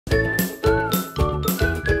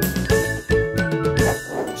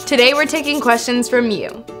Today we're taking questions from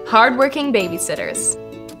you, hardworking babysitters.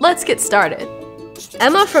 Let's get started.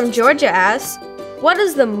 Emma from Georgia asks, what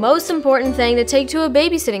is the most important thing to take to a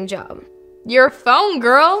babysitting job? Your phone,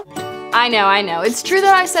 girl. I know. It's true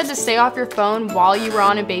that I said to stay off your phone while you were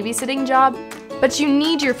on a babysitting job, but you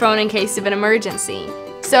need your phone in case of an emergency.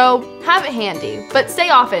 So have it handy, but stay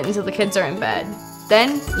off it until the kids are in bed.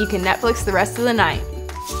 Then you can Netflix the rest of the night.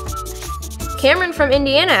 Cameron from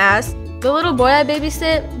Indiana asks, the little boy I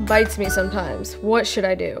babysit bites me sometimes. What should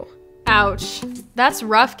I do? Ouch. That's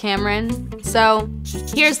rough, Cameron. So,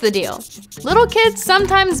 here's the deal. Little kids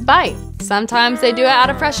sometimes bite. Sometimes they do it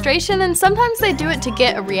out of frustration, and sometimes they do it to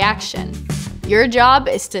get a reaction. Your job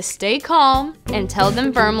is to stay calm and tell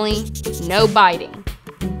them firmly, no biting.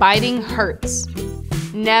 Biting hurts.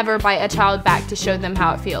 Never bite a child back to show them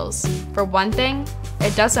how it feels. For one thing,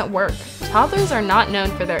 it doesn't work. Toddlers are not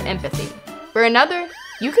known for their empathy. For another,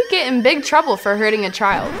 you could get in big trouble for hurting a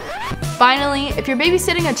child. Finally, if you're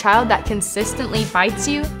babysitting a child that consistently bites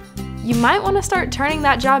you, you might want to start turning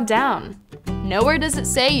that job down. Nowhere does it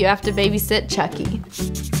say you have to babysit Chucky.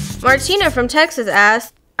 Martina from Texas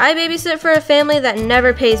asks, I babysit for a family that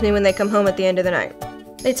never pays me when they come home at the end of the night.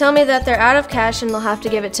 They tell me that they're out of cash and they'll have to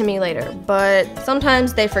give it to me later, but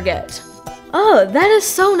sometimes they forget. Oh, that is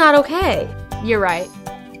so not okay. You're right.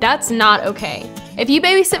 That's not okay. If you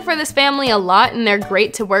babysit for this family a lot and they're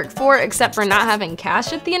great to work for except for not having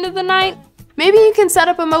cash at the end of the night, maybe you can set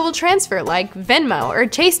up a mobile transfer like Venmo or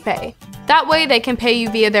Chase Pay. That way they can pay you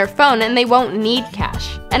via their phone and they won't need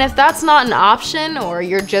cash. And if that's not an option or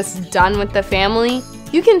you're just done with the family,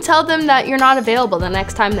 you can tell them that you're not available the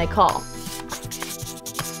next time they call.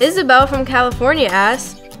 Isabel from California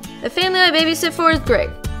asks, the family I babysit for is great.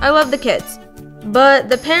 I love the kids, but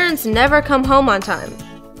the parents never come home on time.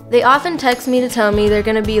 They often text me to tell me they're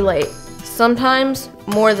gonna be late, sometimes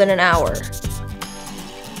more than an hour.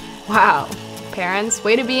 Wow, parents,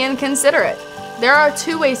 way to be inconsiderate. There are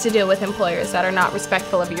two ways to deal with employers that are not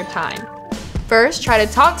respectful of your time. First, try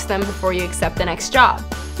to talk to them before you accept the next job.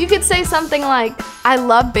 You could say something like, I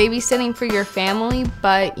love babysitting for your family,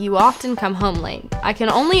 but you often come home late. I can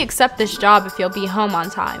only accept this job if you'll be home on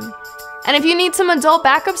time. And if you need some adult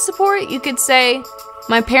backup support, you could say,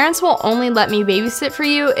 my parents will only let me babysit for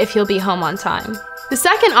you if you'll be home on time. The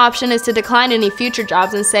second option is to decline any future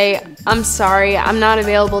jobs and say, I'm sorry, I'm not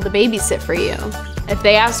available to babysit for you. If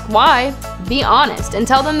they ask why, be honest and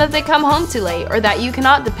tell them that they come home too late or that you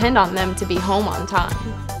cannot depend on them to be home on time.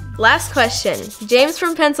 Last question. James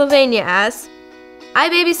from Pennsylvania asks, I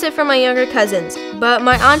babysit for my younger cousins, but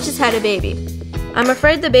my aunt just had a baby. I'm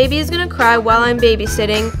afraid the baby is gonna cry while I'm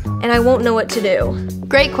babysitting and I won't know what to do.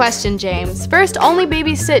 Great question, James. First, only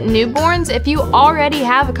babysit newborns if you already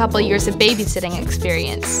have a couple years of babysitting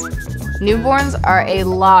experience. Newborns are a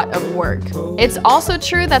lot of work. It's also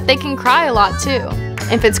true that they can cry a lot too.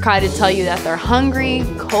 Infants cry to tell you that they're hungry,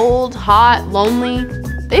 cold, hot, lonely.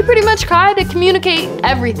 They pretty much cry to communicate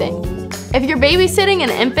everything. If you're babysitting an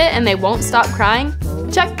infant and they won't stop crying,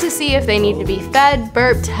 check to see if they need to be fed,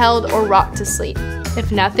 burped, held, or rocked to sleep. If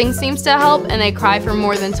nothing seems to help and they cry for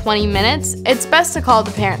more than 20 minutes, it's best to call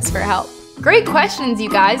the parents for help. Great questions, you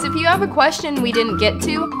guys. If you have a question we didn't get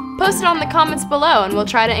to, post it on the comments below and we'll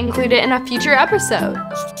try to include it in a future episode.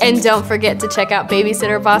 And don't forget to check out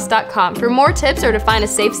babysitterboss.com for more tips or to find a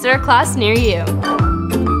safe sitter class near you.